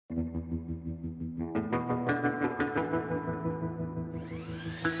You're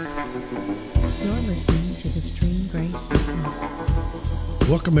listening to the Stream Grace Network.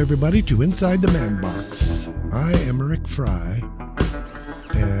 Welcome, everybody, to Inside the Man Box. I am Rick Fry,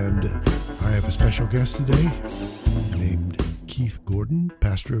 and I have a special guest today named Keith Gordon,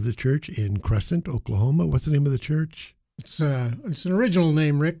 pastor of the church in Crescent, Oklahoma. What's the name of the church? It's an original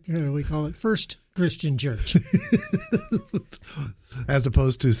name, Rick. We call it First Christian Church. As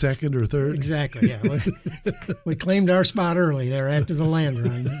opposed to second or third? Exactly, yeah. We claimed our spot early there after the land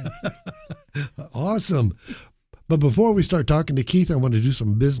run. Awesome. But before we start talking to Keith, I want to do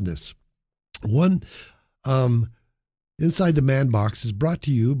some business. One, Inside the Man Box is brought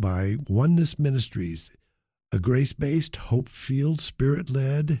to you by Oneness Ministries, a grace-based, hope-filled,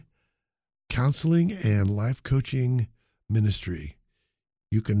 spirit-led counseling and life coaching ministry.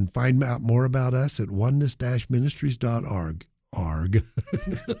 You can find out more about us at oneness-ministries.org.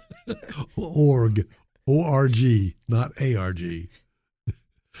 O-R-G, not A-R-G.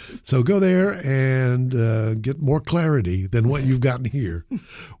 So go there and get more clarity than what you've gotten here.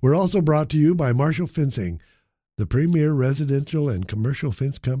 We're also brought to you by Marshall Fencing, the premier residential and commercial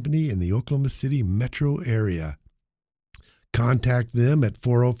fence company in the Oklahoma City metro area. Contact them at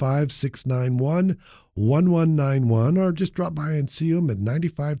 405-691-1191 or just drop by and see them at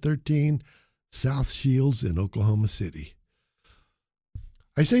 9513 South Shields in Oklahoma City.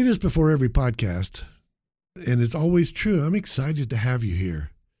 I say this before every podcast, and it's always true. I'm excited to have you here.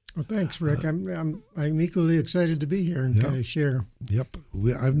 Well, thanks, Rick. I'm equally excited to be here and kind of share. Yep.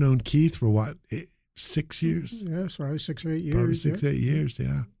 I've known Keith for what, 6 years? Yes, probably 6 or 8 years. Probably 6 or 8 years,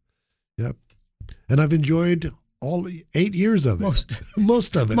 yeah. Yep. And I've enjoyed all 8 years of it.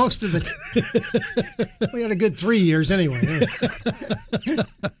 Most of it. Most of it. We had a good 3 years anyway.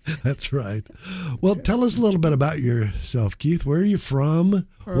 That's right. Well, tell us a little bit about yourself, Keith. Where are you from?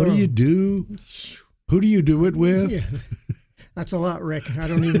 What do you do? Who do you do it with? Yeah. That's a lot, Rick. I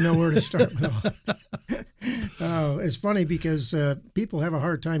don't even know where to start with all. It's funny because people have a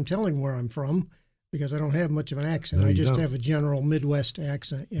hard time telling where I'm from because I don't have much of an accent. No, I just don't. have a general Midwest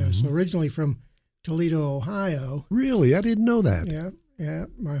accent. Yeah. So originally from Toledo, Ohio. Really? I didn't know that. Yeah.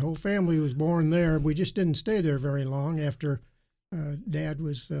 My whole family was born there. We just didn't stay there very long after Dad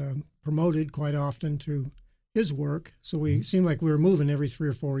was promoted quite often through his work. So we seemed like we were moving every 3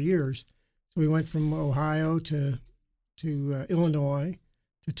 or 4 years. So we went from Ohio to Illinois,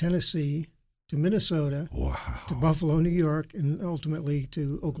 to Tennessee, to Minnesota, to Buffalo, New York, and ultimately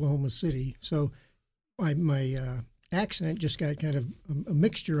to Oklahoma City. So my accent just got kind of a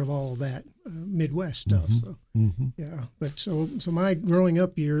mixture of all of that Midwest stuff. So yeah, but so my growing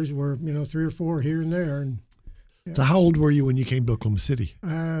up years were 3 or 4 here and there. And yeah. So how old were you when you came to Oklahoma City?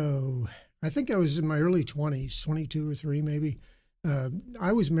 Oh, I think I was in my early 20s, 22 or 3 maybe.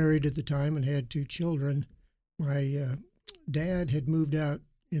 I was married at the time and had 2 children. My dad had moved out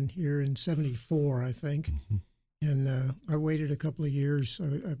in here in 74, I think. And I waited a couple of years.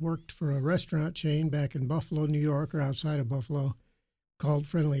 I worked for a restaurant chain back in Buffalo, New York, or outside of Buffalo, called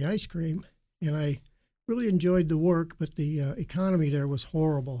Friendly Ice Cream. And I really enjoyed the work, but the economy there was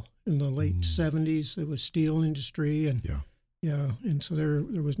horrible in the late 70s. It was steel industry. And and so there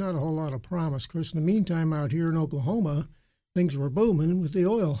was not a whole lot of promise. Of course, in the meantime, out here in Oklahoma, things were booming with the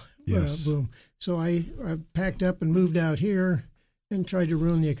oil boom. So I packed up and moved out here and tried to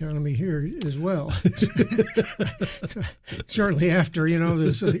ruin the economy here as well. Shortly after,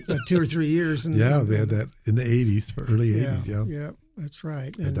 there's 2 or 3 years. And, they had that in the 80s, early 80s. Yeah, that's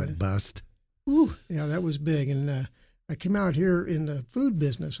right. And that bust. That was big. And I came out here in the food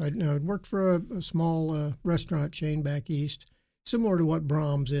business. I'd worked for a small restaurant chain back east, similar to what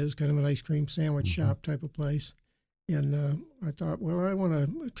Brahms is, kind of an ice cream sandwich shop type of place. And I thought, well, I want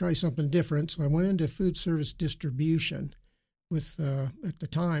to try something different. So I went into food service distribution with, at the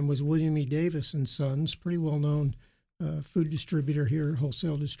time, was William E. Davis and Sons, pretty well-known food distributor here,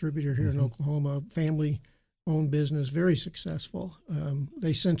 wholesale distributor here in Oklahoma, family-owned business, very successful.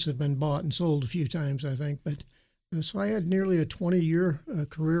 They since have been bought and sold a few times, I think. But so I had nearly a 20-year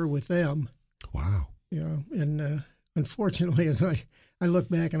career with them. Wow. And unfortunately, as I look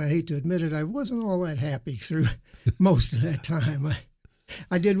back, and I hate to admit it, I wasn't all that happy through most of that time.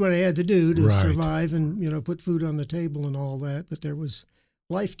 I did what I had to do to survive and, put food on the table and all that, but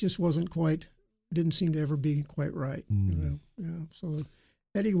life just didn't seem to ever be quite right. So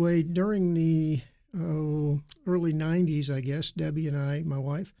anyway, during the early 90s, I guess, Debbie and I, my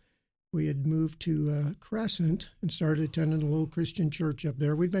wife, we had moved to Crescent and started attending a little Christian church up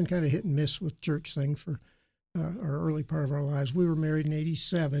there. We'd been kind of hit and miss with church thing for our early part of our lives. We were married in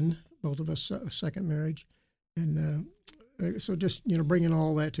 87, both of us, second marriage. And So just, bringing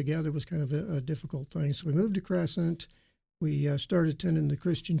all that together was kind of a difficult thing. So we moved to Crescent. We started attending the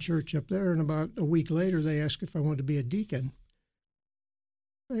Christian church up there, and about a week later, they asked if I wanted to be a deacon.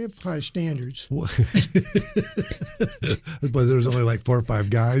 I have high standards. But there was only like 4 or 5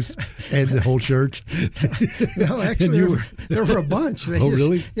 guys and the whole church. No, actually, there were a bunch.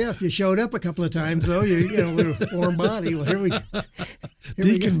 Really? Yeah, if you showed up a couple of times, though, with a warm body. Well, here we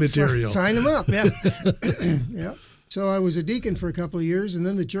Deacon material. Sign them up, yeah. Yeah. So I was a deacon for a couple of years, and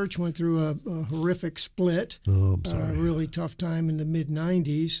then the church went through a horrific split. Oh, I'm sorry. A really tough time in the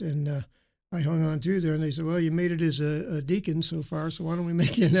mid-'90s, and I hung on through there, and they said, well, you made it as a deacon so far, so why don't we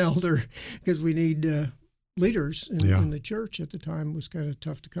make you an elder? Because we need leaders in the church at the time. It was kind of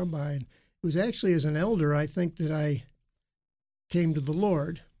tough to come by. And it was actually as an elder, I think, that I came to the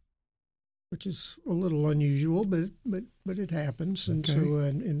Lord, which is a little unusual, but it happens. And Okay.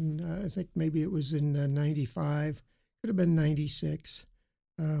 so I think maybe it was in 95, could have been 96.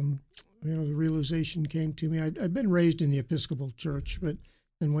 The realization came to me. I'd been raised in the Episcopal Church,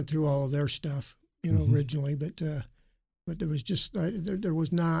 and went through all of their stuff, originally. But there was just there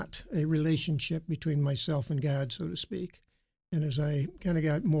was not a relationship between myself and God, so to speak. And as I kind of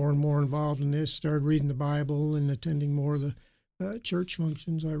got more and more involved in this, started reading the Bible and attending more of the church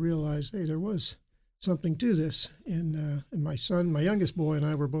functions, I realized, hey, there was something to this. And my son, my youngest boy, and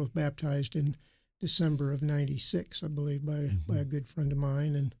I were both baptized in December of '96, I believe, by a good friend of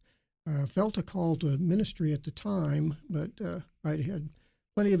mine, and felt a call to ministry at the time, but I had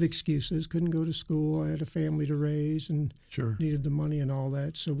plenty of excuses. Couldn't go to school. I had a family to raise and Sure. needed the money and all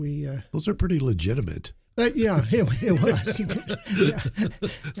that. So we. Those are pretty legitimate. Yeah, it was. Yeah.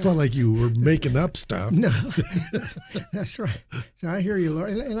 It's not like you were making up stuff. No, that's right. So I hear you,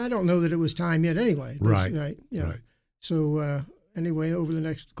 Lord. And I don't know that it was time yet anyway. Right. Right. Yeah. Right. So anyway, over the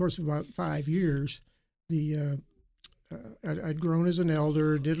next course of about 5 years, I'd grown as an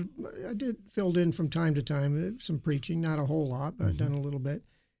elder. I did filled in from time to time, some preaching, not a whole lot, but I'd done a little bit.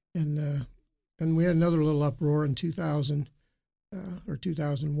 And we had another little uproar in 2000 or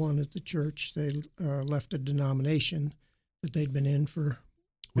 2001 at the church. They left a denomination that they'd been in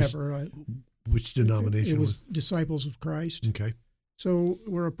forever. Which denomination It was Disciples of Christ. Okay. So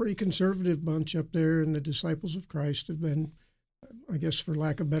we're a pretty conservative bunch up there, and the Disciples of Christ have been, I guess, for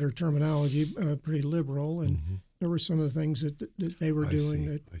lack of better terminology, pretty liberal. And there were some of the things that they were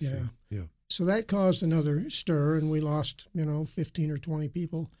doing. I see. Yeah. So that caused another stir, and we lost, 15 or 20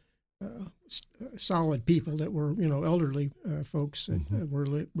 people, solid people that were, elderly folks that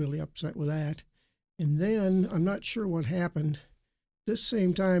were really upset with that. And then I'm not sure what happened. This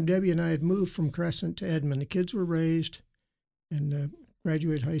same time, Debbie and I had moved from Crescent to Edmond. The kids were raised and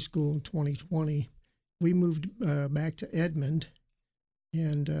graduated high school in 2020. We moved back to Edmond,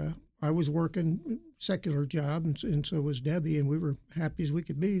 and I was working secular job, and so was Debbie, and we were happy as we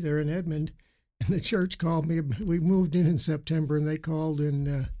could be there in Edmond. And the church called me. We moved in September, and they called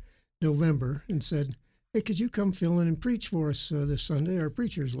in November and said, hey, could you come fill in and preach for us this Sunday? Our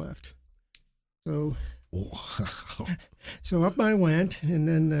preacher's left. So, Wow. So up I went, and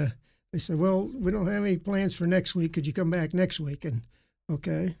then they said, well, we don't have any plans for next week. Could you come back next week? And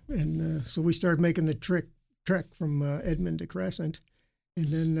okay. And so we started making the trek from Edmond to Crescent. And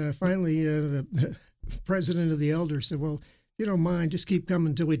then finally the president of the elders said, well, if you don't mind, just keep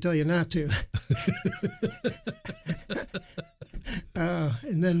coming until we tell you not to.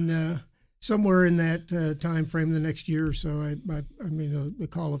 And then somewhere in that time frame, the next year or so, the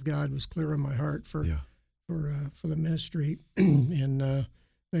call of God was clear on my heart for the ministry, and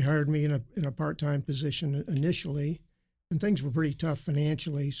they hired me in a part-time position initially, and things were pretty tough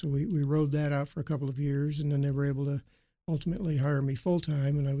financially, so we rode that out for a couple of years, and then they were able to ultimately hire me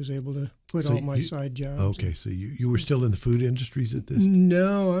full-time, and I was able to quit all my side jobs. Okay, so you were still in the food industries at this?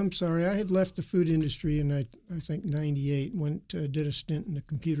 No, I'm sorry. I had left the food industry in, I think, 98, did a stint in the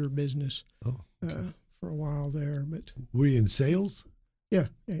computer business for a while there. But were you in sales? Yeah.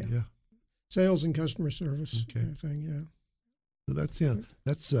 Sales and customer service Okay. kind of thing, yeah. So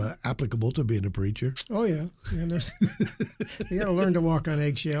that's applicable to being a preacher. Oh, yeah. You got to learn to walk on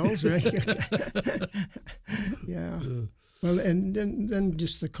eggshells, right? Yeah. Well, and then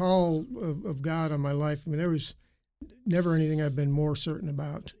just the call of God on my life. I mean, there was never anything I've been more certain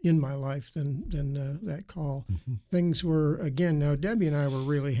about in my life than that call. Mm-hmm. Things were, again, now Debbie and I were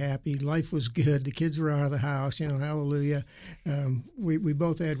really happy. Life was good. The kids were out of the house, hallelujah. We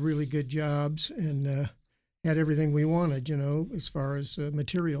both had really good jobs and had everything we wanted, as far as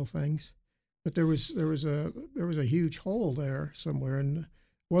material things. But there was a huge hole there somewhere. And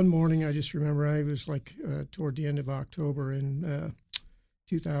one morning, I just remember I was toward the end of October in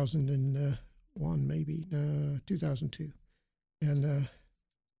 2001, maybe 2002. And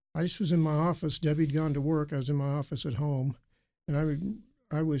I just was in my office. Debbie'd gone to work. I was in my office at home, and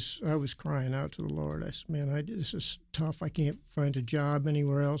I was crying out to the Lord. I said, "Man, this is tough. I can't find a job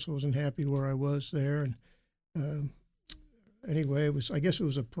anywhere else. I wasn't happy where I was there." And anyway, I guess it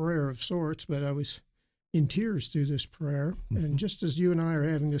was a prayer of sorts, but I was in tears through this prayer. Mm-hmm. And just as you and I are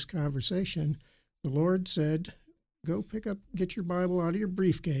having this conversation, the Lord said, "Go get your Bible out of your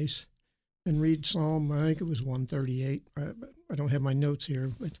briefcase and read Psalm," I think it was 138. I don't have my notes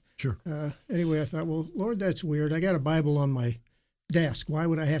here, but Sure. Anyway, I thought, well, Lord, that's weird. I got a Bible on my desk. Why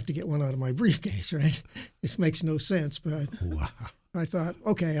would I have to get one out of my briefcase, right? This makes no sense. But Wow. I thought,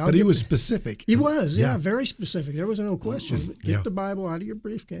 okay. But he was specific. He was, yeah, very specific. There was no question. But get Yeah. the Bible out of your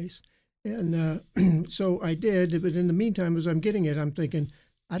briefcase. And so I did. But in the meantime, as I'm getting it, I'm thinking,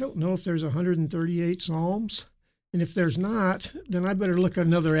 I don't know if there's 138 Psalms. And if there's not, then I better look at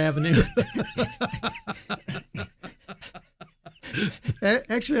another avenue.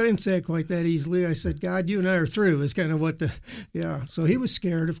 Actually, I didn't say it quite that easily. I said, "God, you and I are through," is kind of what yeah. So he was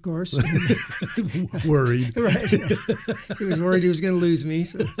scared, of course. Worried. Right. He was worried he was going to lose me.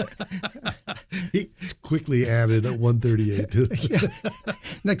 So. He quickly added a 138 to it. Yeah.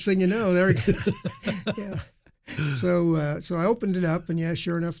 Next thing you know, there we go. Yeah. So I opened it up, and yeah,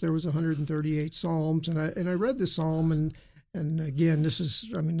 sure enough, there was 138 Psalms, and I read the Psalm, and again, this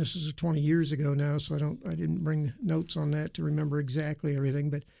is 20 years ago now, so I didn't bring notes on that to remember exactly everything,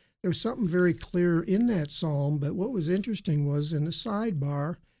 but there was something very clear in that Psalm. But what was interesting was in the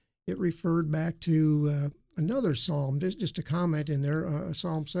sidebar, it referred back to another Psalm, just a comment in there,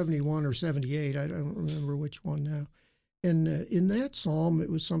 Psalm 71 or 78, I don't remember which one now. And in that Psalm, it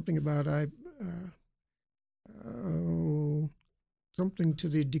was something about something to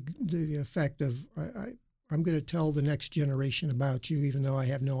the effect of, I'm going to tell the next generation about you, even though I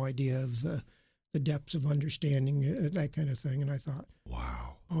have no idea of the depths of understanding, that kind of thing. And I thought,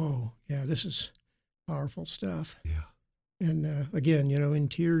 Wow. oh, yeah, this is powerful stuff. Yeah. And again, in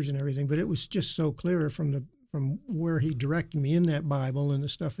tears and everything, but it was just so clear from where he directed me in that Bible and the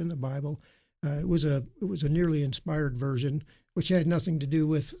stuff in the Bible. It was a nearly inspired version, which had nothing to do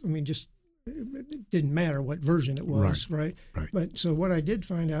with, just it didn't matter what version it was, right? But so what I did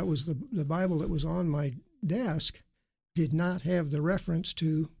find out was the Bible that was on my desk did not have the reference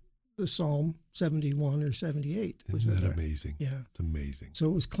to the Psalm 71 or 78. Isn't that amazing? Yeah. It's amazing. So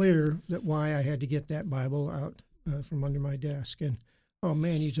it was clear that why I had to get that Bible out from under my desk. And, oh,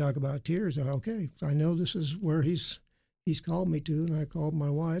 man, you talk about tears. Okay, so I know this is where he's called me to, and I called my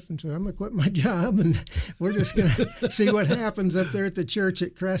wife and said, I'm going to quit my job, and we're just going to see what happens up there at the church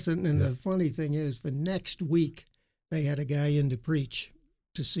at Crescent. And the funny thing is, the next week, they had a guy in to preach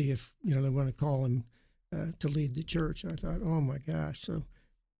to see if, they want to call him to lead the church. I thought, oh, my gosh. So,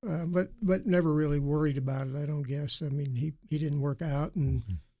 but never really worried about it, I don't guess. He didn't work out, and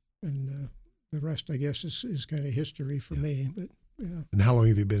the rest, I guess, is kind of history for me. But yeah. And how long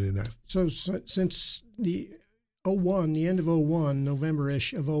have you been in that? So since the end of 01,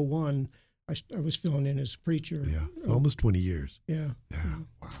 November-ish of 01, I was filling in as preacher. Yeah, almost 20 years. Yeah.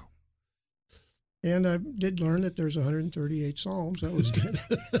 Wow. And I did learn that there's 138 Psalms. That was good.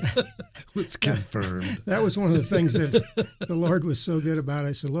 It's confirmed. That was one of the things that the Lord was so good about.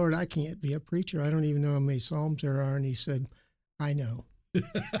 I said, Lord, I can't be a preacher. I don't even know how many Psalms there are. And he said, I know.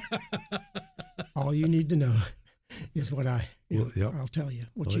 All you need to know is what I'll tell you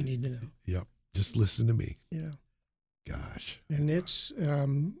what you need to know. Yep. Just listen to me. Yeah. Gosh. And it's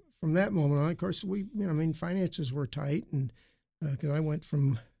from that moment on, of course, finances were tight, and because I went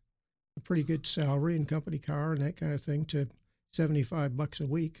from a pretty good salary and company car and that kind of thing to $75 a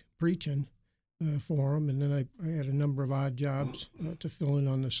week preaching for them, and then I had a number of odd jobs to fill in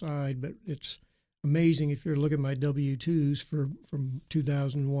on the side. But it's amazing if you look at my W-2s from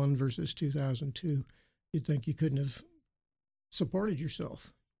 2001 versus 2002, you'd think you couldn't have supported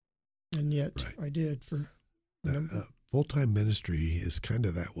yourself, and yet I did for. Full-time ministry is kind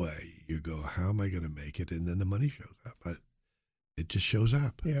of that way. You go, how am I going to make it? And then the money shows up. But it just shows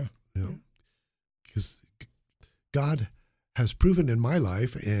up. Yeah. Because God has proven in my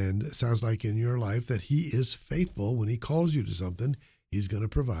life, and it sounds like in your life, that he is faithful. When he calls you to something, he's going to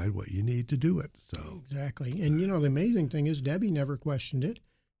provide what you need to do it. So exactly. And, the amazing thing is Debbie never questioned it.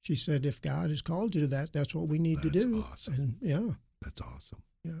 She said, if God has called you to that, that's what we need to do. Awesome. And that's awesome.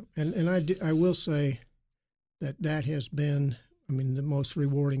 Yeah. And I will say, that has been, the most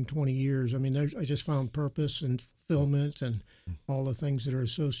rewarding 20 years. I just found purpose and fulfillment and all the things that are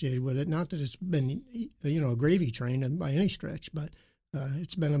associated with it. Not that it's been, a gravy train by any stretch, but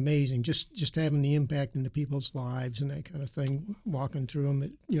it's been amazing just having the impact into people's lives and that kind of thing, walking through them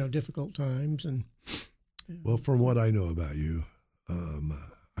at, difficult times. And Well, from what I know about you,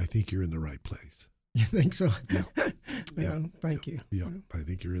 I think you're in the right place. You think so? Yeah. Yeah. Thank you. Yeah, I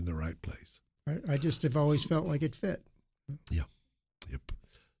think you're in the right place. I just have always felt like it fit. Yeah. Yep.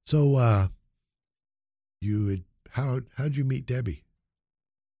 So, how'd you meet Debbie?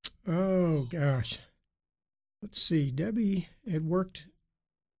 Oh gosh, let's see. Debbie had worked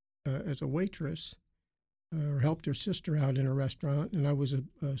as a waitress, or helped her sister out in a restaurant, and I was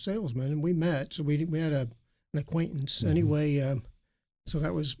a salesman, and we met. So we had an acquaintance. Mm-hmm. Anyway, so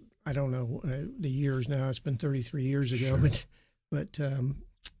that was, I don't know the years now. It's been 33 years ago, Sure. but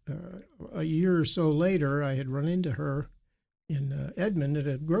a year or so later, I had run into her in Edmond at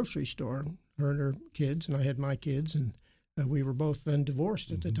a grocery store. Her and her kids, and I had my kids, and we were both then divorced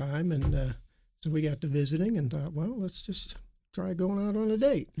at the time, and so we got to visiting and thought, well, let's just try going out on a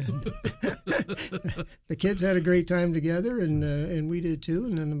date. And the kids had a great time together, and we did too.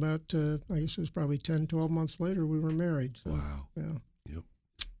 And then about, I guess it was probably 10, 12 months later, we were married. So, Wow. yeah. Yep.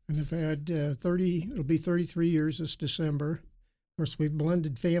 And I've had it'll be 33 years this December. Of course, we've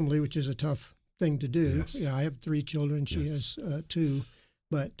blended family, which is a tough thing to do. Yes. Yeah, I have 3 children. She Yes. has 2.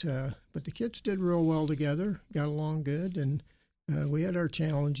 But the kids did real well together, got along good, and we had our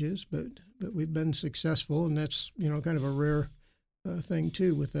challenges, but we've been successful, and that's kind of a rare thing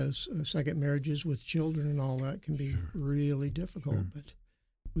too with those second marriages with children and all that can be Sure. really difficult. Sure. But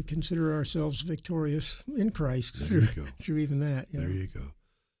we consider ourselves victorious in Christ There through, you go. through even that. There you go.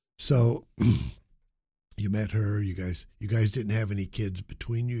 So, you met her. You guys didn't have any kids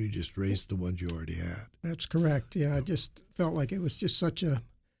between you. You just raised the ones you already had. That's correct. Yeah, I just felt like it was just such a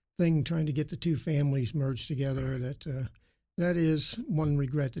thing trying to get the 2 families merged together. Right. That is one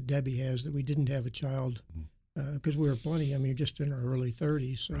regret that Debbie has, that we didn't have a child, because we were plenty. I mean, just in our early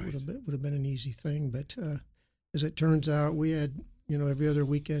 30s, so Right. it would have been an easy thing. But as it turns out, we had every other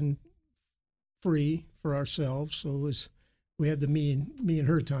weekend free for ourselves, so we had the me and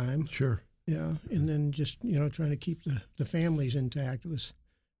her time. Sure. Yeah, and then just trying to keep the families intact was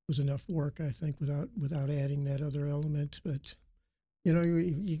enough work, I think, without adding that other element. But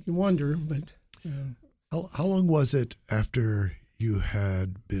you can wonder. But How long was it after you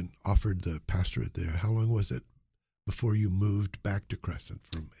had been offered the pastorate there? How long was it before you moved back to Crescent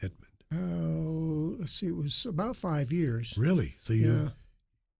from Edmond? let's see, it was about 5 years. Really? So you?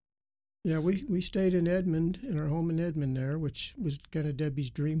 Yeah, we stayed in Edmond, in our home in Edmond there, which was kind of Debbie's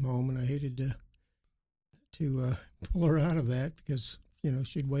dream home, and I hated to pull her out of that because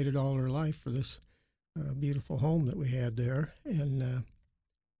she'd waited all her life for this beautiful home that we had there, and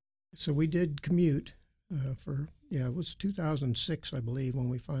so we did commute it was 2006, I believe, when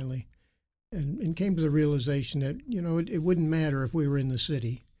we finally and came to the realization that it wouldn't matter if we were in the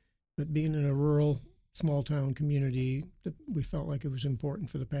city, but being in a rural small town community, we felt like it was important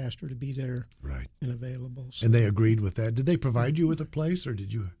for the pastor to be there, Right. and available. So, And they agreed with that. Did they provide you with a place, or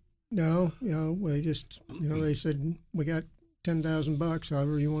did you? no, we just they said we got $10,000,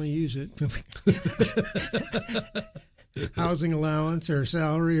 however you want to use it, housing allowance or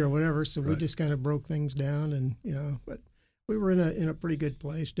salary or whatever. So we Right. just kind of broke things down, and but we were in a pretty good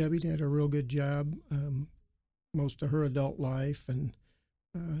place. Debbie had a real good job most of her adult life, and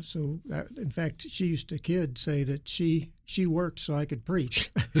so that, in fact, she used to kid say that she worked so I could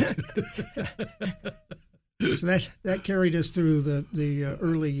preach. So that carried us through the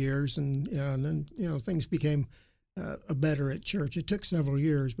early years, and then things became better at church. It took several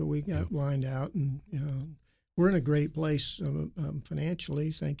years, but we got lined out, and we're in a great place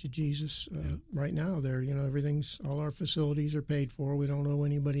financially, thank you, Jesus. Right now, there, all our facilities are paid for. We don't owe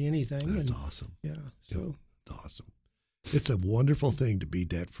anybody anything. That's and, awesome. Yeah, so That's awesome. It's a wonderful thing to be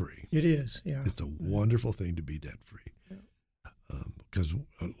debt free. it is. Yeah, It's a wonderful thing to be debt free. Because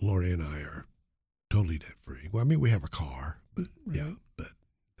Lori and I are totally debt free. Well, I mean, we have a car, but but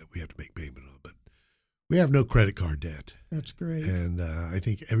that we have to make payment on. But we have no credit card debt, that's great. and I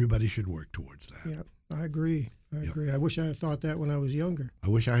think everybody should work towards that. Yeah, I agree. I wish I had thought that when I was younger. I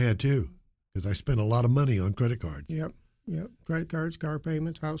wish I had too, because I spent a lot of money on credit cards. Yep. Credit cards, car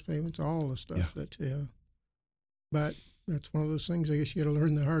payments, house payments, all the stuff But that's one of those things I guess you got to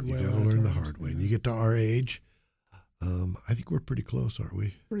learn the hard You way. got to learn the hard way. And you get to our age, I think we're pretty close, aren't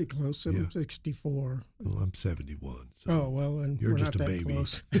we? Pretty close. I'm 64. Well, I'm 71. So Oh, well, and you're we're just not a that baby.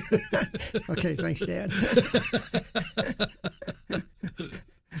 close. Okay, thanks, Dad.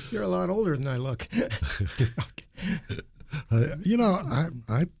 You're a lot older than I look.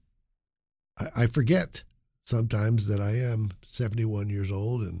 I forget sometimes that I am 71 years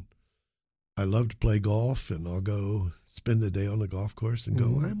old, and I love to play golf, and I'll go spend the day on the golf course and go,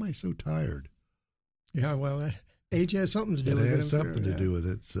 why am I so tired? Yeah, well, age has something to do It with it. has something to do with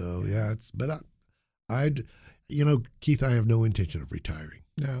it. So, but Keith, I have no intention of retiring.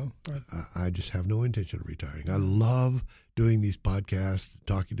 No. I just have no intention of retiring. I love doing these podcasts,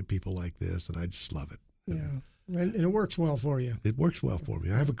 talking to people like this, and I just love it. Yeah. And it works well for you. It works well for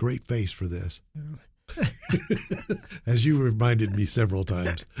me. I have a great face for this. Yeah. As you reminded me several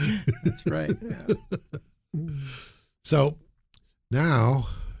times. That's right. Yeah. So now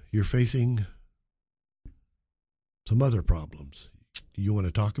you're facing some other problems. Do you want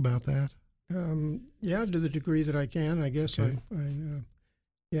to talk about that? Yeah, to the degree that I can, I guess. Okay.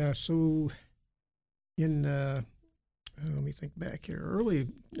 So in, let me think back here, early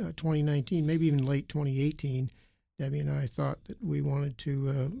 2019, maybe even late 2018, Debbie and I thought that we wanted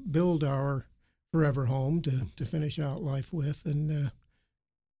to build our forever home to finish out life with. And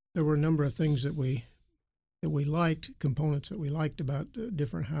there were a number of things that we liked, components that we liked about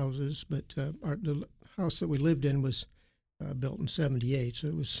different houses, but the house that we lived in was built in 78, so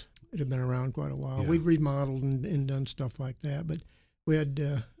it had been around quite a while. Yeah. We'd remodeled and done stuff like that, but we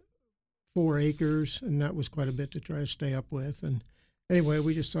had 4 acres, and that was quite a bit to try to stay up with. And anyway,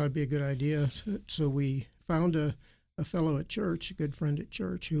 we just thought it'd be a good idea, so we found a fellow at church, a good friend at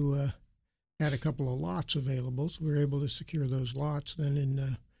church, who had a couple of lots available, so we were able to secure those lots then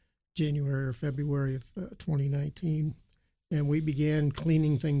in January or February of 2019, and we began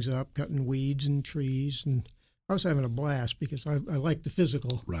cleaning things up, cutting weeds and trees, and I was having a blast because I like the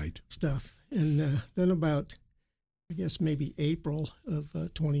physical stuff. And then about, I guess, maybe April of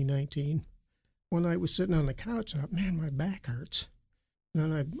 2019, one night I was sitting on the couch, and I thought, man, my back hurts. And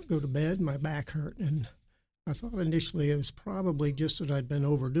then I go to bed, my back hurt, and I thought initially it was probably just that I'd been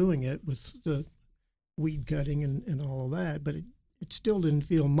overdoing it with the weed cutting and all of that, but it still didn't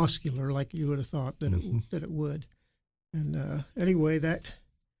feel muscular like you would have thought that it would. And anyway, that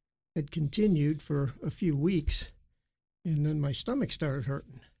had continued for a few weeks, and then my stomach started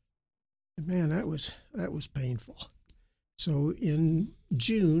hurting. And man, that was painful. So in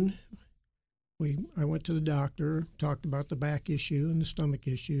June, I went to the doctor, talked about the back issue and the stomach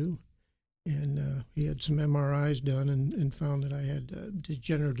issue, and he had some MRIs done and found that I had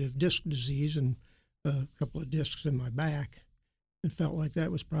degenerative disc disease and a couple of discs in my back, and felt like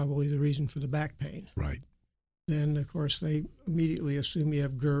that was probably the reason for the back pain. Right. Then, of course, they immediately assume you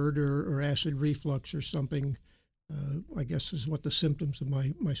have GERD or acid reflux or something, I guess is what the symptoms of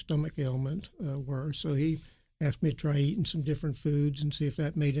my stomach ailment were. So he asked me to try eating some different foods and see if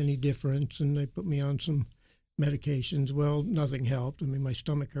that made any difference, and they put me on some medications. Well, nothing helped. I mean, my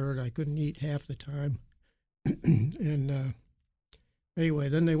stomach hurt. I couldn't eat half the time. And anyway,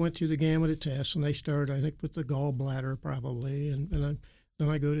 then they went through the gamut of tests, and they started, I think, with the gallbladder probably, and then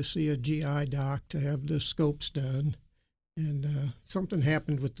I go to see a GI doc to have the scopes done, and something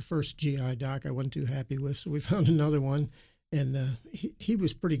happened with the first GI doc I wasn't too happy with, so we found another one, and he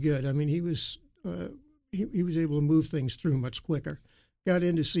was pretty good. I mean, he was able to move things through much quicker. Got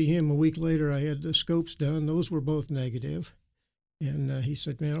in to see him a week later. I had the scopes done; those were both negative, and he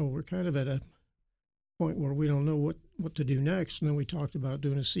said, "Man, we're kind of at a point where we don't know what to do next." And then we talked about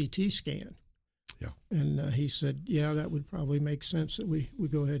doing a CT scan. Yeah. And he said, yeah, that would probably make sense that we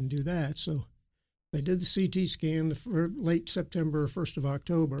go ahead and do that. So they did the CT scan late September, 1st of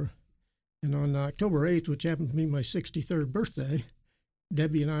October. And on October 8th, which happened to be my 63rd birthday,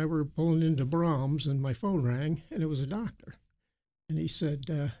 Debbie and I were pulling into Brahms, and my phone rang, and it was a doctor. And he said,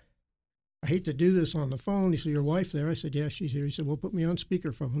 I hate to do this on the phone. He said, your wife there? I said, yeah, she's here. He said, well, put me on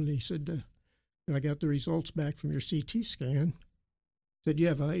speakerphone. And he said, I got the results back from your CT scan. He said, you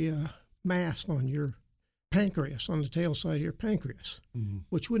have a mass on your pancreas, on the tail side of your pancreas,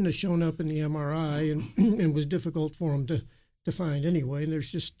 which wouldn't have shown up in the MRI and was difficult for him to find anyway. And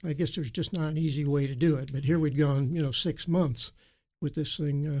there's just not an easy way to do it. But here we'd gone, 6 months with this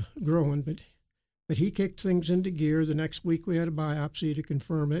thing growing. But he kicked things into gear. The next week we had a biopsy to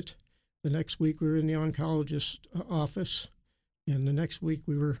confirm it. The next week we were in the oncologist's office. And the next week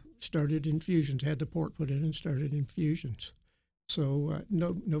we started infusions, had the port put in and started infusions. So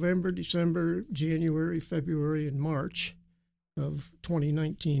November, December, January, February, and March of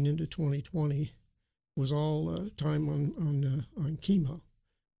 2019 into 2020 was all time on chemo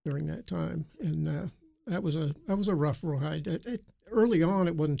during that time, and that was a rough ride. Early on,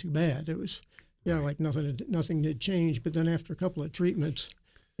 it wasn't too bad. It was like nothing had changed. But then after a couple of treatments,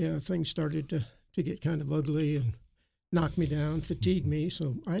 things started to get kind of ugly and knock me down, fatigue me.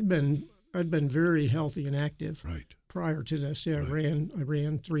 So I'd been very healthy and active prior to this. I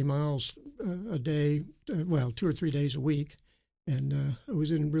ran 3 miles a day, 2 or 3 days a week, and I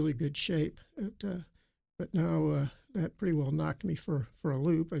was in really good shape. But now that pretty well knocked me for a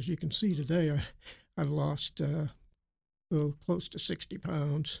loop. As you can see today, I've lost close to 60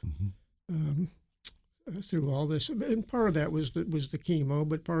 pounds. through all this. And part of that was the chemo,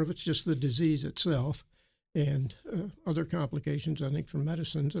 but part of it's just the disease itself and other complications, I think, from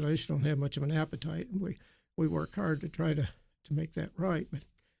medicines that I just don't have much of an appetite. And we work hard to try to make that right. But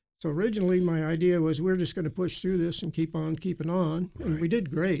so originally my idea was we're just going to push through this and keep on keeping on. Right. And we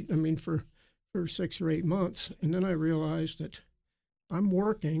did great. I mean, for 6 or 8 months. And then I realized that I'm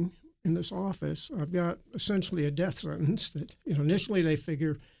working in this office. I've got essentially a death sentence that, initially they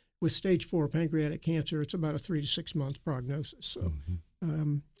figure with stage 4 pancreatic cancer, it's about a 3 to 6 month prognosis. So,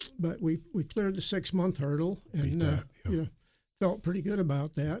 but we cleared the 6-month hurdle and felt pretty good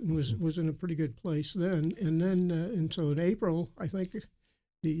about that and was in a pretty good place then. And then, and so in April, I think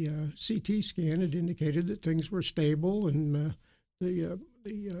the CT scan had indicated that things were stable and the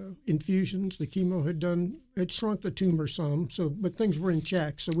infusions, the chemo had shrunk the tumor some. So, but things were in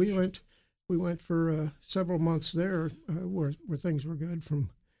check. So we went for several months there where things were good from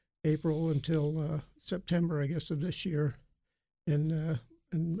April until September, I guess, of this year. And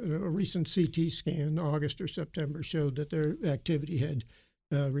a recent CT scan, August or September, showed that their activity had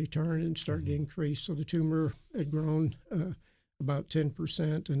returned and started to increase. So the tumor had grown about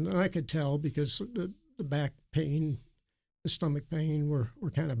 10%. And I could tell because the back pain, the stomach pain were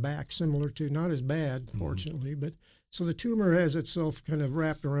kind of back, similar to, not as bad, fortunately. But so the tumor has itself kind of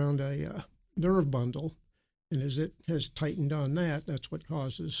wrapped around a nerve bundle. And as it has tightened on that, that's what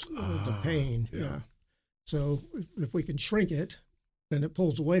causes the pain. Yeah. So if we can shrink it, then it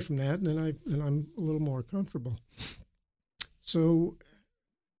pulls away from that, and then I'm a little more comfortable. So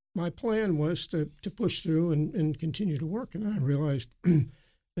my plan was to push through and continue to work, and I realized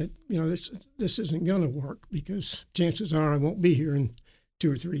that this isn't going to work because chances are I won't be here in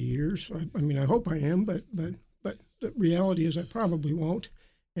 2 or 3 years. I mean, I hope I am, but the reality is I probably won't.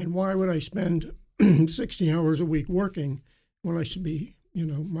 And why would I spend 60 hours a week working when I should be,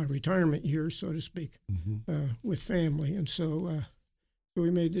 my retirement years, so to speak, with family? And so we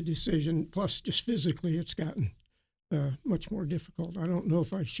made the decision. Plus, just physically, it's gotten much more difficult. I don't know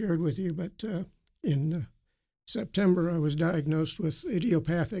if I shared with you, but in September, I was diagnosed with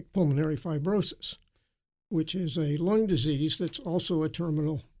idiopathic pulmonary fibrosis, which is a lung disease that's also a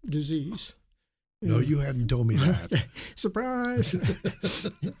terminal disease. No, you hadn't told me that. Surprise!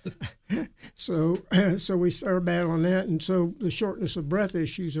 So we started battling that, and so the shortness of breath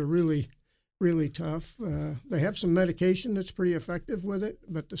issues are really, really tough. They have some medication that's pretty effective with it,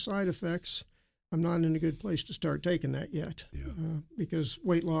 but the side effects, I'm not in a good place to start taking that yet, because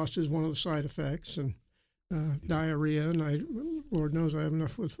weight loss is one of the side effects, and diarrhea, and Lord knows I have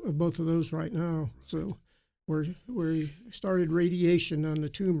enough of both of those right now. So we started radiation on the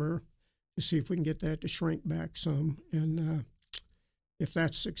tumor to see if we can get that to shrink back some. And if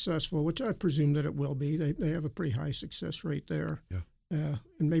that's successful, which I presume that it will be, they have a pretty high success rate there. Yeah.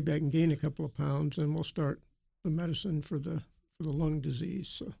 And maybe I can gain a couple of pounds, and we'll start the medicine for the lung disease.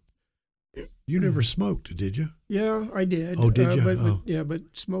 So. You never smoked, did you? Yeah, I did. Oh, did you? But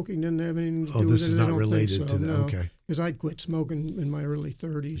smoking didn't have anything to do with it. Oh, this is not related to that. No, okay. Because I'd quit smoking in my early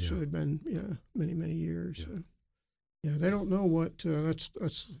 30s, so it'd been many, many years. Yeah. They don't know what that's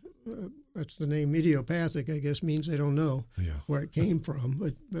the name idiopathic. I guess means they don't know where it came from.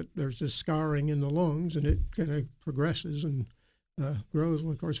 But there's this scarring in the lungs, and it kind of progresses and grows.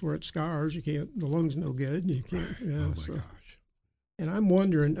 Well, of course, where it scars, you can't. The lungs no good. You can't. Oh my gosh. And I'm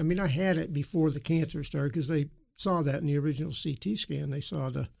wondering. I mean, I had it before the cancer started because they saw that in the original CT scan. They saw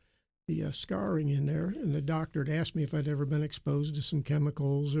the scarring in there, and the doctor had asked me if I'd ever been exposed to some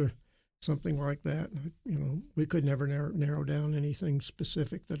chemicals or something like that. We could never narrow down anything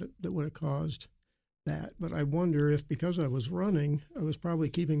specific that would have caused that. But I wonder if because I was running, I was probably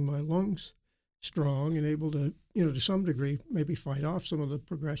keeping my lungs strong and able to, to some degree, maybe fight off some of the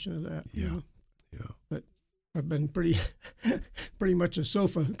progression of that. Yeah. But I've been pretty much a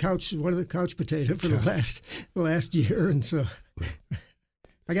couch potato for the last year, and so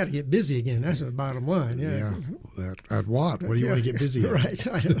I got to get busy again. That's the bottom line. Yeah. At what? What do you want to get busy at? Right.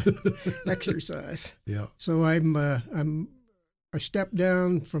 Exercise. Yeah. So I stepped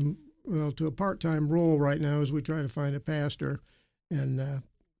down from to a part-time role right now as we try to find a pastor, and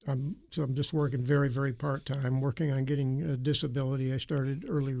I'm just working very, very part-time, working on getting a disability. I started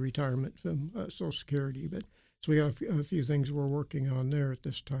early retirement from Social Security, but so we got a few things we're working on there at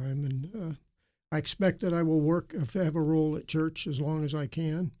this time, and I expect that I will have a role at church as long as I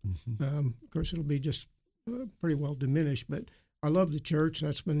can. Mm-hmm. Of course, it'll be just pretty well diminished, but I love the church.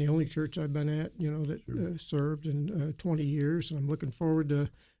 That's been the only church I've been at, that served in 20 years. And I'm looking forward to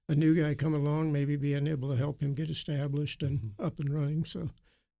a new guy coming along, maybe being able to help him get established and up and running. So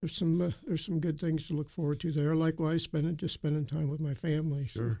there's some good things to look forward to there. Likewise, spending time with my family.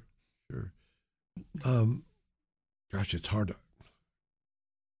 Sure. Gosh, it's hard to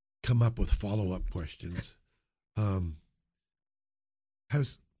come up with follow-up questions.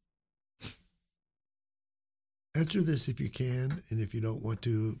 Answer this if you can, and if you don't want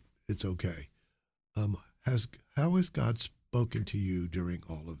to, it's okay. How has God spoken to you during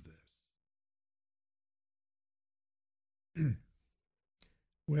all of this?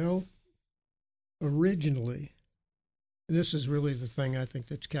 Well, originally, and this is really the thing I think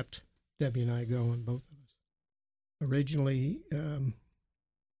that's kept Debbie and I going, both of us. Originally,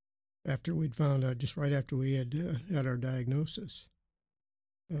 after we'd found out, just right after we had had our diagnosis,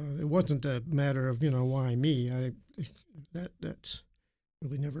 it wasn't a matter of, why me. That's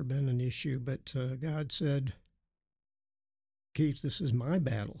really never been an issue. But God said, Keith, this is my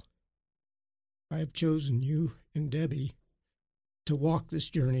battle. I have chosen you and Debbie to walk this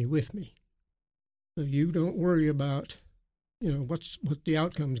journey with me. So you don't worry about, what the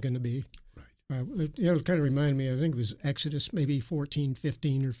outcome's going to be. Right. It kind of reminded me, I think it was Exodus maybe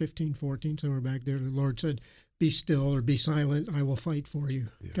 14:15 or 15:14, somewhere back there. The Lord said, be still or be silent, I will fight for you,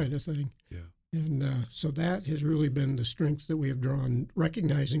 kind of thing. Yeah. And so that has really been the strength that we have drawn,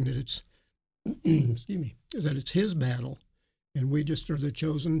 recognizing that it's, excuse me, that it's His battle, and we just are the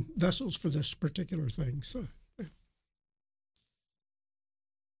chosen vessels for this particular thing.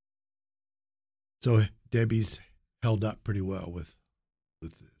 So Debbie's held up pretty well with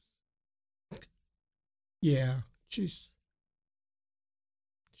this. Yeah, she's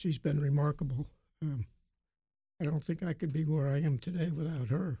been remarkable. I don't think I could be where I am today without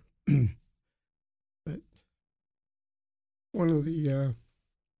her. But one of the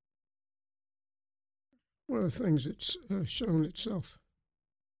things that's shown itself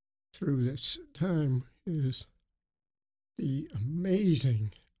through this time is the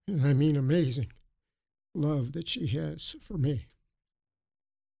amazing, and I mean amazing, love that she has for me.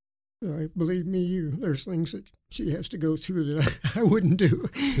 Believe me, there's things that she has to go through that I wouldn't do.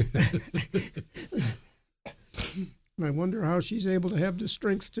 And I wonder how she's able to have the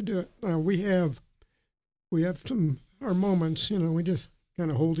strength to do it. We have our moments, we just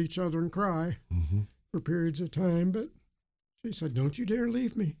kind of hold each other and cry for periods of time. But she said, "Don't you dare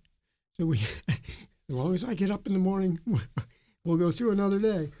leave me." So as long as I get up in the morning, we'll go through another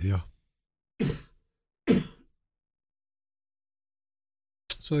day. Yeah.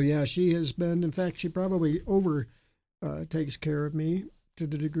 So yeah, she has been. In fact, she probably takes care of me to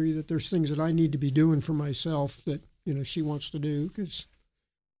the degree that there's things that I need to be doing for myself that she wants to do because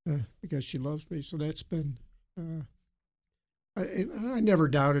she loves me. So that's been. I never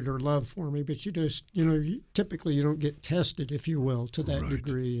doubted her love for me, but you just typically you don't get tested, if you will, to that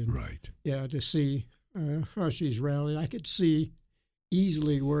degree. And, yeah, to see how she's rallied, I could see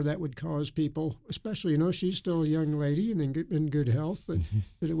easily where that would cause people, especially, she's still a young lady and in good health, that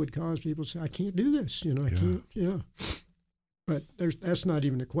it would cause people to say, I can't do this, I can't, But that's not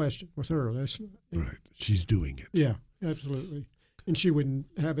even a question with her. That's right. She's doing it. Yeah, absolutely. And she wouldn't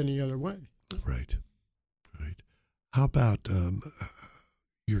have any other way. Right. How about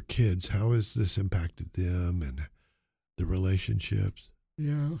your kids? How has this impacted them and the relationships?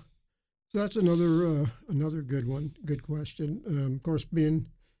 Yeah. So that's another good one, good question. Of course, being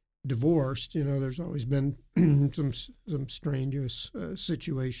divorced, there's always been some strenuous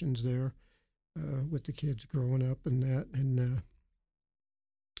situations there with the kids growing up and that. And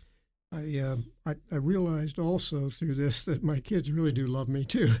I realized also through this that my kids really do love me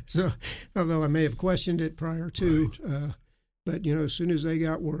too. So although I may have questioned it prior to, but as soon as they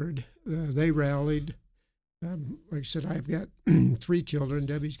got word, they rallied. Like I said, I've got 3 children.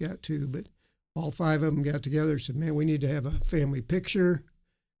 Debbie's got 2, but all 5 of them got together and said, "Man, we need to have a family picture."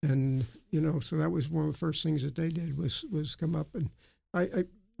 And so that was one of the first things that they did was come up, and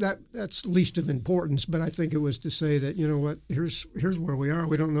that's least of importance. But I think it was to say that what, here's where we are.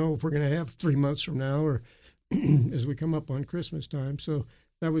 We don't know if we're going to have 3 months from now or as we come up on Christmas time. So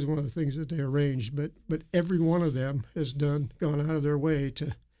that was one of the things that they arranged. But every one of them has gone out of their way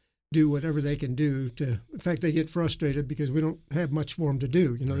to do whatever they can do in fact, they get frustrated because we don't have much for them to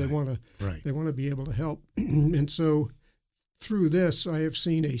do. They want to be able to help. And so through this, I have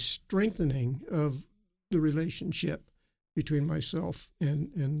seen a strengthening of the relationship between myself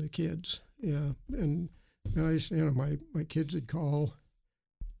and the kids. Yeah. And I just, my kids would call.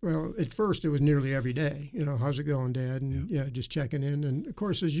 Well, at first it was nearly every day, "How's it going, Dad?" And just checking in. And of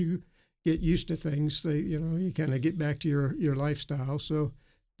course, as you get used to things, you kind of get back to your lifestyle. So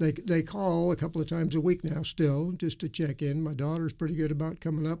They call a couple of times a week now still just to check in. My daughter's pretty good about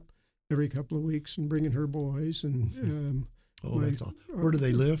coming up every couple of weeks and bringing her boys. And that's all. Where do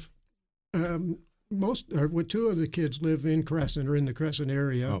they live? two of the kids live in Crescent or in the Crescent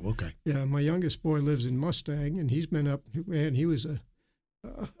area. Oh, okay. Yeah, my youngest boy lives in Mustang, and he's been up. Man, he was a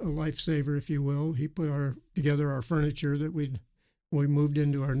lifesaver, if you will. He put together our furniture that we moved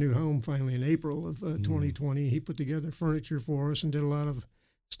into our new home finally in April of 2020. He put together furniture for us and did a lot of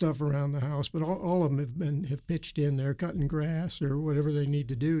stuff around the house. But all of them have pitched in there, cutting grass or whatever they need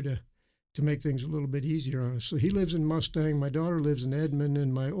to do to make things a little bit easier on us. So he lives in Mustang. My daughter lives in Edmond,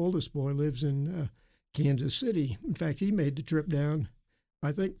 and my oldest boy lives in Kansas City. In fact, he made the trip down,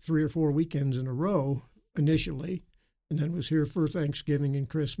 I think, 3 or 4 weekends in a row initially, and then was here for Thanksgiving and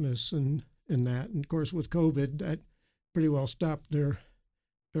Christmas and that. And of course, with COVID, that pretty well stopped their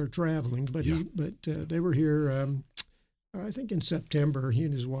traveling. But they were here. I think in September, he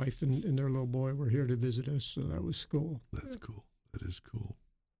and his wife and their little boy were here to visit us. So that was cool. That's cool. That is cool.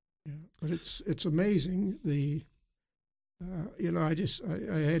 Yeah, but it's amazing. I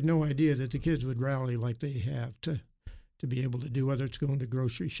had no idea that the kids would rally like they have to be able to do, whether it's going to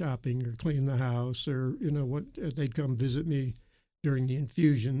grocery shopping or clean the house or they'd come visit me during the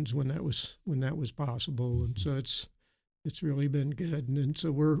infusions when that was possible, and so it's really been good, and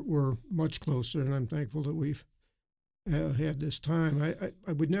so we're much closer, and I'm thankful that we've had this time.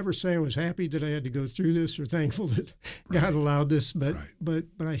 I would never say I was happy that I had to go through this or thankful that God allowed this, but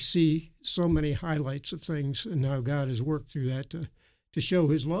I see so many highlights of things and how God has worked through that to show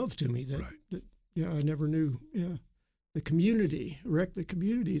His love to me that I never knew. Yeah, the community,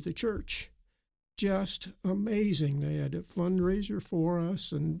 the church, just amazing. They had a fundraiser for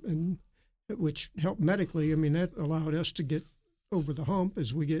us and which helped medically. I mean, that allowed us to get over the hump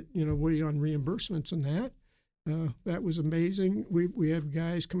as we get waiting on reimbursements and that. That was amazing. We had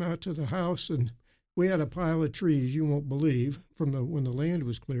guys come out to the house, and we had a pile of trees you won't believe from when the land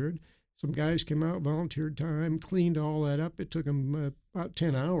was cleared. Some guys came out, volunteered time, cleaned all that up. It took them about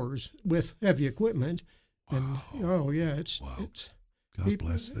 10 hours with heavy equipment. Wow. And it's God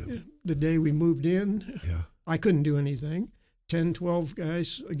bless them. The day we moved in, Yeah. I couldn't do anything. 10, 12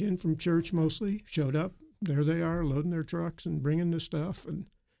 guys, again from church mostly, showed up. There they are, loading their trucks and bringing the stuff. And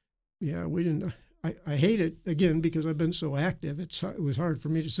yeah, we didn't. I hate it, again, because I've been so active. It was hard for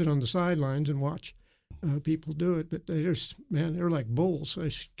me to sit on the sidelines and watch people do it. But they're like bulls.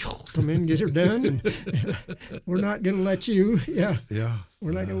 They come in, get her done, and we're not going to let you,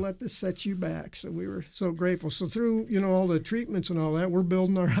 we're not going to let this set you back. So we were so grateful. So through, all the treatments and all that, we're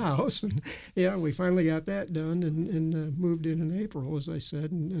building our house. And, we finally got that done and moved in April, as I said.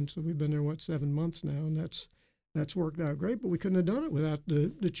 And so we've been there, 7 months now, and that's worked out great, but we couldn't have done it without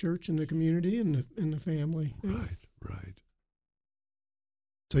the church and the community and the family. Right.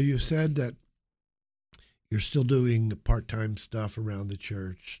 So you said that you're still doing part-time stuff around the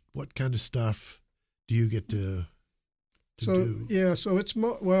church. What kind of stuff do you get to do? Yeah, so it's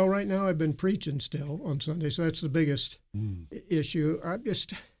right now I've been preaching still on Sunday, so that's the biggest issue.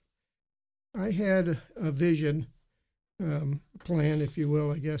 I had a vision plan, if you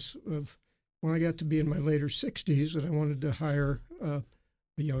will, I guess, of when I got to be in my later 60s, that I wanted to hire a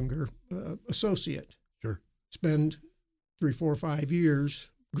younger associate. Sure. Spend 3, 4, 5 years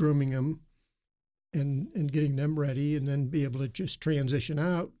grooming them and getting them ready, and then be able to just transition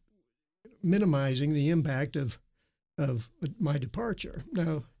out, minimizing the impact of my departure.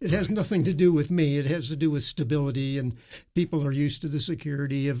 Now, it has nothing to do with me. It has to do with stability, and people are used to the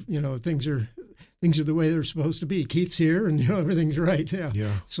security of, things are the way they're supposed to be. Keith's here, and everything's right.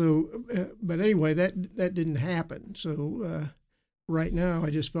 Yeah. So, but anyway, that didn't happen. So right now, I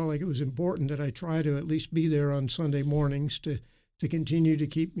just felt like it was important that I try to at least be there on Sunday mornings to continue to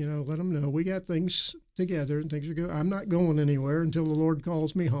keep, let them know we got things together and things are good. I'm not going anywhere until the Lord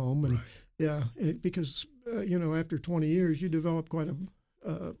calls me home. And because after 20 years, you develop quite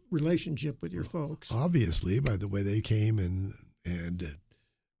a relationship with your folks. Obviously, by the way they came and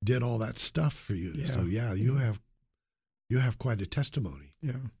did all that stuff for you. Yeah. So you have quite a testimony.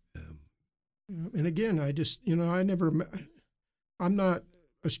 Yeah. And again, I just, I'm not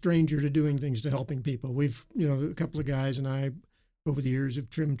a stranger to doing things to helping people. We've, a couple of guys and I, over the years,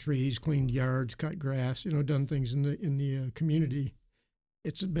 have trimmed trees, cleaned yards, cut grass, done things in the community.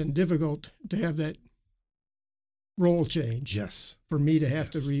 It's been difficult to have that role change. Yes. For me to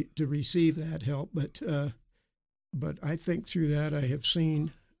have to receive that help, but I think through that I have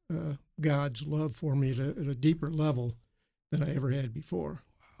seen God's love for me at a deeper level than I ever had before.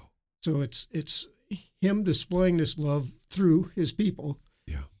 Wow. So it's Him displaying this love through His people.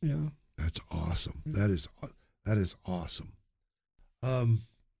 Yeah. Yeah. That's awesome. That is awesome.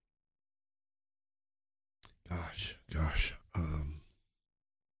 Gosh.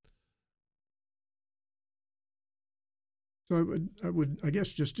 So I guess,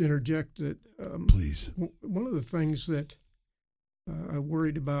 just interject that Please. one of the things that I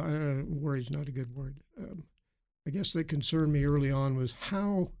worried about, worry is not a good word, I guess that concerned me early on was,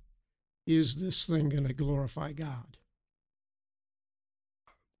 how is this thing going to glorify God?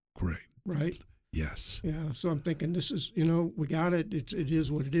 Great. Right? Yes. Yeah. So I'm thinking, this is, we got it. It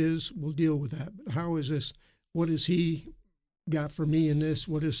is what it is. We'll deal with that. But how is this? What has He got for me in this?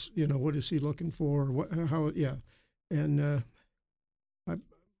 What is He looking for? Yeah. And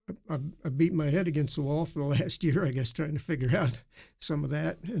I beat my head against the wall for the last year, I guess, trying to figure out some of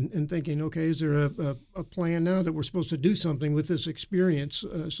that, and thinking, okay, is there a plan now that we're supposed to do something with this experience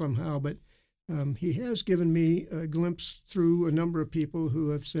somehow? But He has given me a glimpse through a number of people who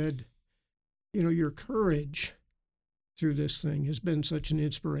have said, your courage through this thing has been such an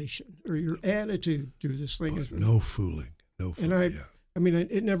inspiration, or your attitude through this thing has been. No fooling. And I mean,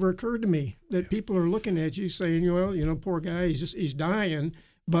 it never occurred to me that people are looking at you saying, well, poor guy, he's dying,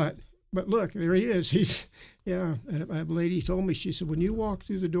 but look, there he is. A lady told me, she said, when you walk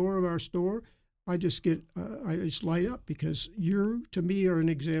through the door of our store, I just light up, because you, to me, are an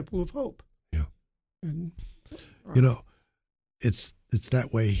example of hope. Yeah. And it's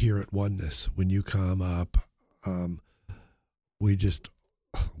that way here at Oneness. When you come up, we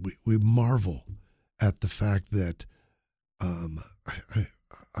marvel at the fact that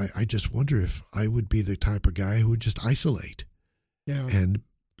I just wonder if I would be the type of guy who would just isolate. Yeah. And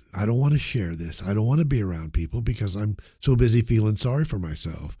I don't want to share this. I don't want to be around people because I'm so busy feeling sorry for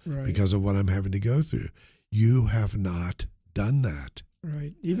myself because of what I'm having to go through. You have not done that.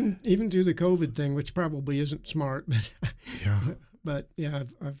 Right. Even through the COVID thing, which probably isn't smart, but yeah. But yeah,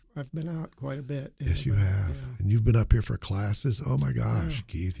 I've been out quite a bit. Yes, you have. Yeah. And you've been up here for classes. Oh my gosh,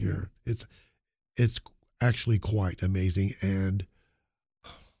 Keith, it's actually quite amazing and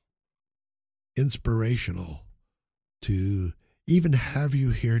inspirational to even have you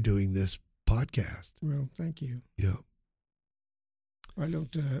here doing this podcast. Well, thank you. Yeah. I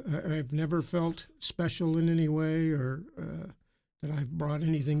don't. I've never felt special in any way, or that I've brought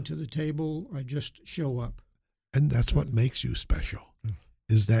anything to the table. I just show up. And that's what makes you special,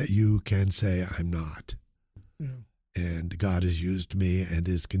 is that you can say, I'm not. Yeah. And God has used me and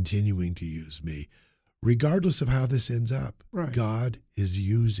is continuing to use me, regardless of how this ends up. Right. God is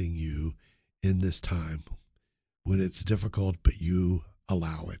using you in this time when it's difficult, but you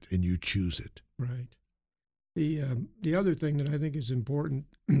allow it and you choose it. Right. The other thing that I think is important,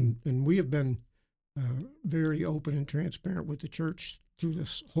 and we have been very open and transparent with the church through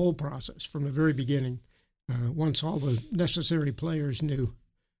this whole process from the very beginning, once all the necessary players knew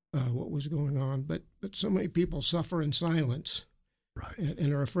what was going on. But so many people suffer in silence, right,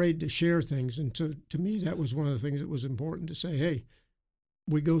 and are afraid to share things. And to me, that was one of the things that was important to say, hey,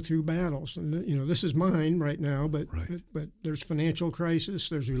 we go through battles, and this is mine right now, but there's financial crisis,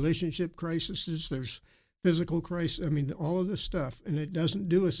 there's relationship crises, there's physical crisis. I mean, all of this stuff, and it doesn't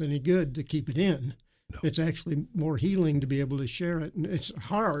do us any good to keep it in. No. It's actually more healing to be able to share it, and it's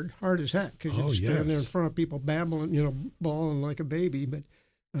hard as heck, because you stand there in front of people babbling, bawling like a baby.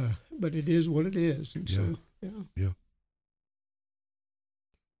 But it is what it is, and so yeah.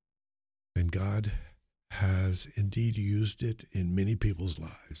 And God has indeed used it in many people's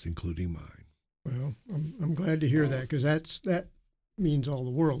lives, including mine. Well, I'm glad to hear that, because that means all the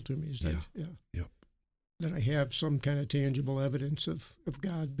world to me. Is that Yep. that I have some kind of tangible evidence of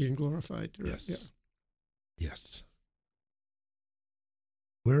God being glorified. Yes. Yeah. Yes.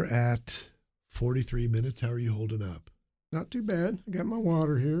 We're at 43 minutes. How are you holding up? Not too bad. I got my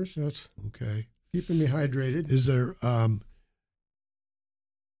water here, so it's okay. Keeping me hydrated. Is there, oh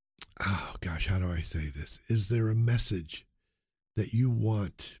gosh, how do I say this? Is there a message that you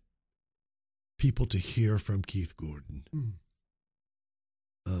want people to hear from Keith Gordon?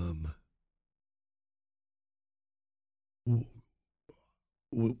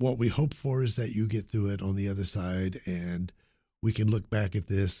 What we hope for is that you get through it on the other side, and we can look back at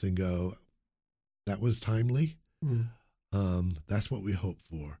this and go, that was timely. That's what we hope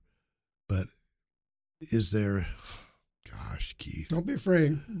for. But is there, gosh, Keith. Don't be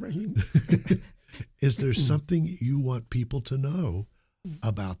afraid. Is there something you want people to know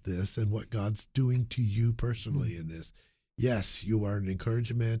about this and what God's doing to you personally in this? Yes, you are an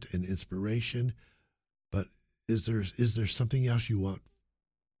encouragement and inspiration, but is there something else you want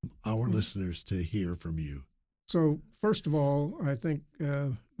our listeners to hear from you? So first of all, I think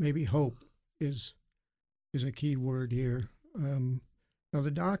maybe hope is a key word here. Now the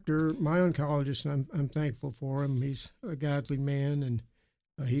doctor, my oncologist, and I'm thankful for him. He's a godly man, and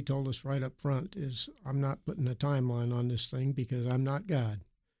he told us right up front is I'm not putting a timeline on this thing because I'm not God.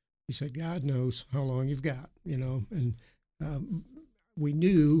 He said God knows how long you've got, and we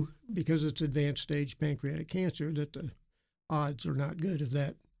knew, because it's advanced stage pancreatic cancer, that the odds are not good of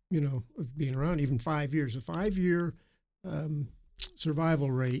that, of being around even 5 years. A 5-year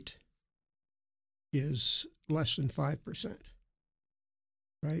survival rate is less than 5%.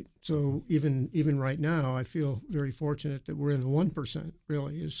 Right. So even right now, I feel very fortunate that we're in the 1%.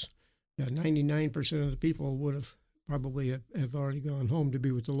 Really, is 99% of the people would have probably have already gone home to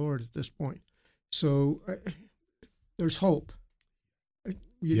be with the Lord at this point. So there's hope.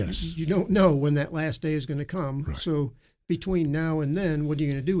 Yes. You don't know when that last day is going to come. Right. So between now and then, what are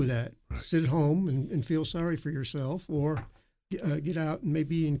you going to do with that? Right. Sit at home and feel sorry for yourself, or get out and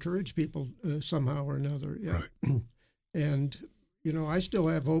maybe encourage people somehow or another. Yeah. Right. And I still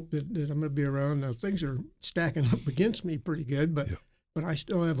have hope that I'm going to be around. Now, things are stacking up against me pretty good, but I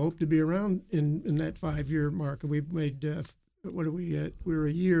still have hope to be around in that 5-year mark. And we've made, what are we at? We're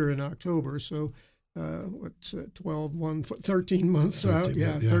a year in October, so 13 months out.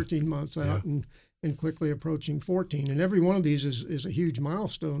 Yeah, 13 months out, and quickly approaching 14. And every one of these is a huge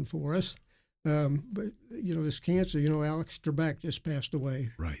milestone for us. But, this cancer, Alex Trebek just passed away.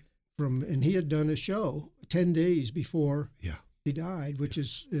 Right. And he had done a show 10 days before. Yeah. He died, which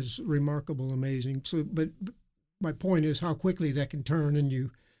is remarkable, amazing. So, but my point is how quickly that can turn, and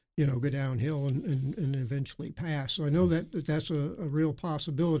you go downhill and eventually pass. So I know that's a real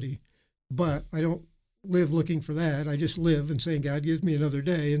possibility, but I don't live looking for that. I just live and saying, God, give me another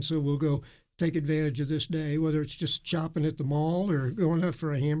day, and so we'll go take advantage of this day, whether it's just shopping at the mall or going out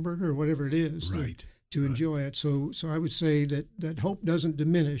for a hamburger or whatever it is, right, to enjoy it. So I would say that hope doesn't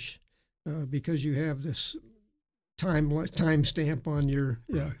diminish because you have this time stamp on your,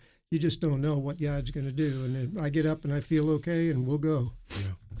 right. You just don't know what God's going to do. And then I get up and I feel okay, and we'll go.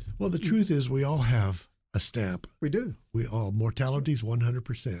 Yeah. Well, the truth is we all have a stamp. We do. Mortality is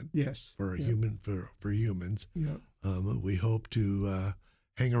 100%. Yes. For humans. Yeah. We hope to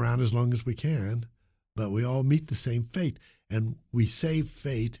hang around as long as we can, but we all meet the same fate. And we say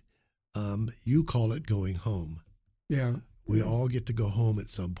fate, you call it going home. Yeah. We all get to go home at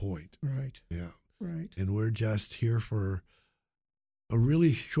some point. Right. Yeah. Right. And we're just here for a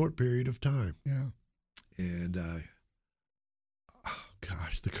really short period of time. Yeah. And,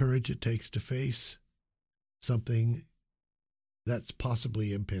 the courage it takes to face something that's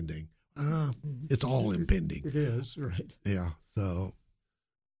possibly impending. It's all impending. It is, right. Yeah. So,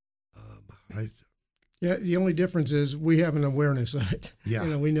 the only difference is we have an awareness of it.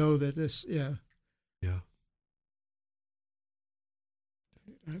 Yeah. We know that this, yeah. Yeah.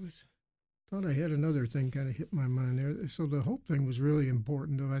 Thought I had another thing kind of hit my mind there. So the hope thing was really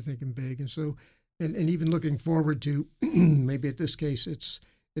important, though, I think, and big. And so, and even looking forward to, maybe at this case, it's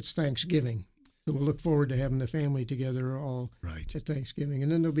Thanksgiving. So we'll look forward to having the family together all right at Thanksgiving.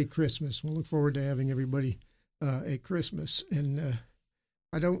 And then there'll be Christmas. We'll look forward to having everybody at Christmas. And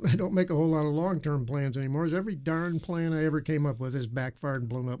I don't make a whole lot of long-term plans anymore. Every darn plan I ever came up with has backfired and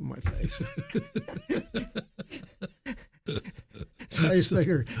blown up in my face. So I just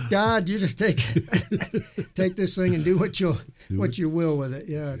figure, God, you just take this thing and do what you will with it.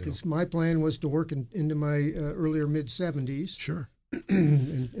 Yeah, because my plan was to work into my earlier mid-70s. Sure.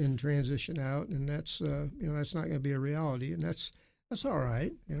 and transition out, and that's that's not going to be a reality, and that's all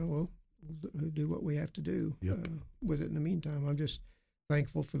right. We'll do what we have to do with it in the meantime. I'm just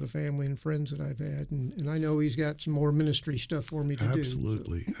thankful for the family and friends that I've had, and I know He's got some more ministry stuff for me to do.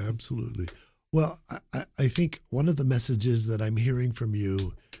 Absolutely. Well, I think one of the messages that I'm hearing from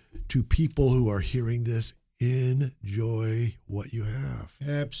you to people who are hearing this, enjoy what you have.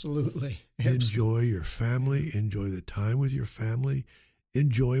 Absolutely. Enjoy your family. Enjoy the time with your family.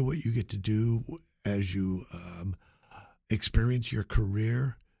 Enjoy what you get to do as you experience your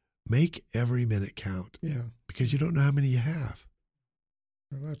career. Make every minute count. Yeah. Because you don't know how many you have.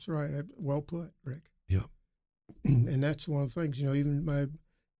 Well, that's right. Well put, Rick. Yeah. And that's one of the things, even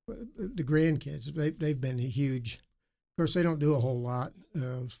the grandkids, they've been a huge. Of course, they don't do a whole lot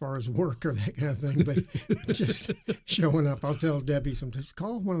as far as work or that kind of thing, but just showing up. I'll tell Debbie sometimes,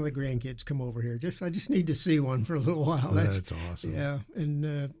 call one of the grandkids, come over here. I just need to see one for a little while. That's awesome. Yeah, and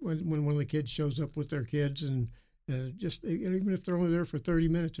when one of the kids shows up with their kids, and just even if they're only there for 30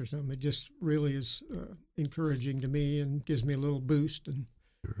 minutes or something, it just really is encouraging to me and gives me a little boost. And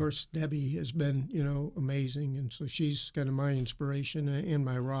of course, Debbie has been amazing, and so she's kind of my inspiration and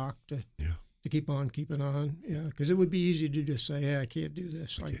my rock to keep on keeping on. Yeah, because it would be easy to just say, "Yeah, I can't do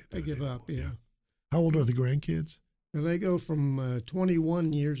this. I give up." Yeah. How old are the grandkids? Well, they go from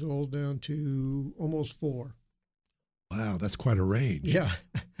 21 years old down to almost 4. Wow, that's quite a range. Yeah,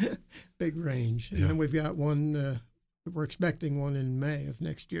 big range. And then we've got one. We're expecting one in May of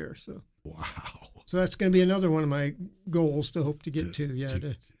next year. So. Wow. So that's going to be another one of my goals to hope to get to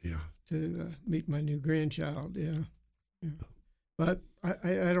meet my new grandchild. Yeah. But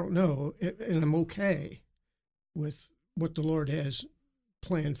I don't know, and I'm okay with what the Lord has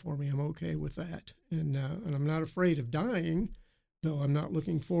planned for me. I'm okay with that, and I'm not afraid of dying, though I'm not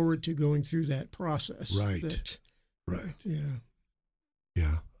looking forward to going through that process. Right. Right. Yeah.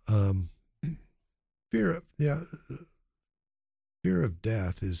 Yeah. Fear of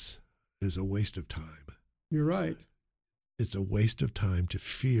death is a waste of time. You're right. It's a waste of time to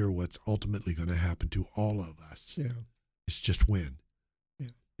fear what's ultimately going to happen to all of us. Yeah. It's just when. Yeah.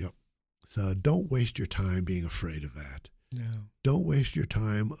 Yep. So don't waste your time being afraid of that. No. Don't waste your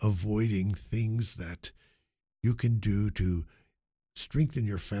time avoiding things that you can do to strengthen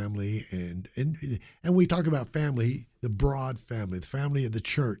your family. And we talk about family, the broad family, the family of the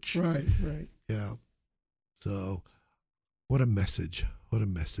church. Right. Yeah. So what a message. What a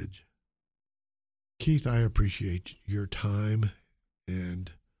message. Keith, I appreciate your time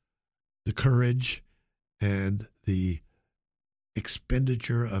and the courage and the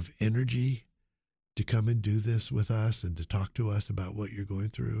expenditure of energy to come and do this with us and to talk to us about what you're going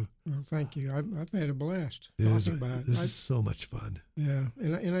through. Well, thank you. I've had a blast talking about it. This is so much fun. Yeah,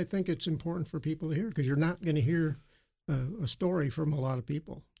 and I think it's important for people to hear, because you're not going to hear a story from a lot of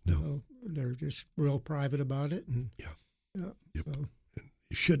people. No. You know, they're just real private about it. And, Yep. So.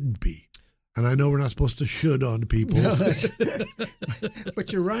 It shouldn't be. And I know we're not supposed to should on people. No,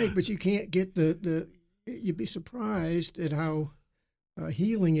 but you're right. But you can't get you'd be surprised at how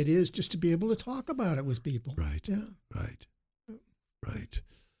healing it is just to be able to talk about it with people. Right. Yeah. Right.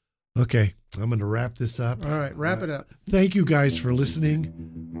 Okay, I'm going to wrap this up. All right, wrap it up. Thank you guys for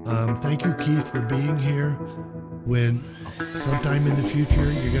listening. Thank you, Keith, for being here. When sometime in the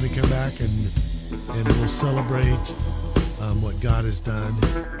future you're going to come back and we'll celebrate what God has done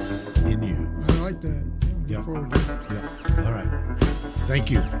in you. I like that. Look forward to it. Yeah. All right. Thank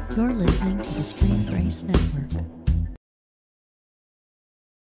you. You're listening to the Stream Grace Network.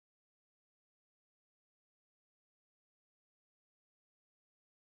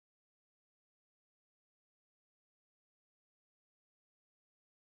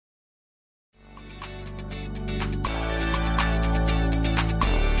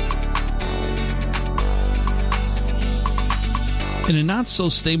 In a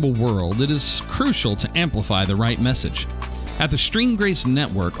not-so-stable world, it is crucial to amplify the right message. At the Stream Grace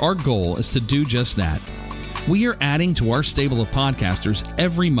Network, our goal is to do just that. We are adding to our stable of podcasters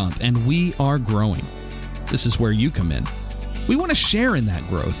every month, and we are growing. This is where you come in. We want to share in that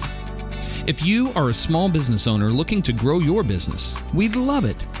growth. If you are a small business owner looking to grow your business, we'd love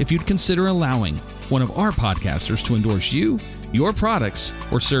it if you'd consider allowing one of our podcasters to endorse you, your products,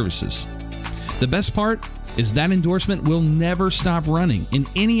 or services. The best part is that endorsement will never stop running in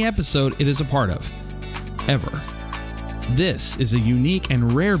any episode it is a part of, ever. This is a unique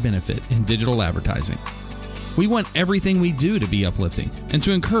and rare benefit in digital advertising. We want everything we do to be uplifting and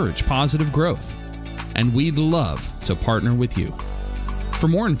to encourage positive growth, and we'd love to partner with you. For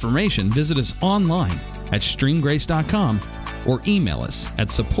more information, visit us online at streamgrace.com or email us at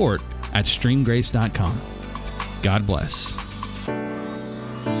support@streamgrace.com. God bless.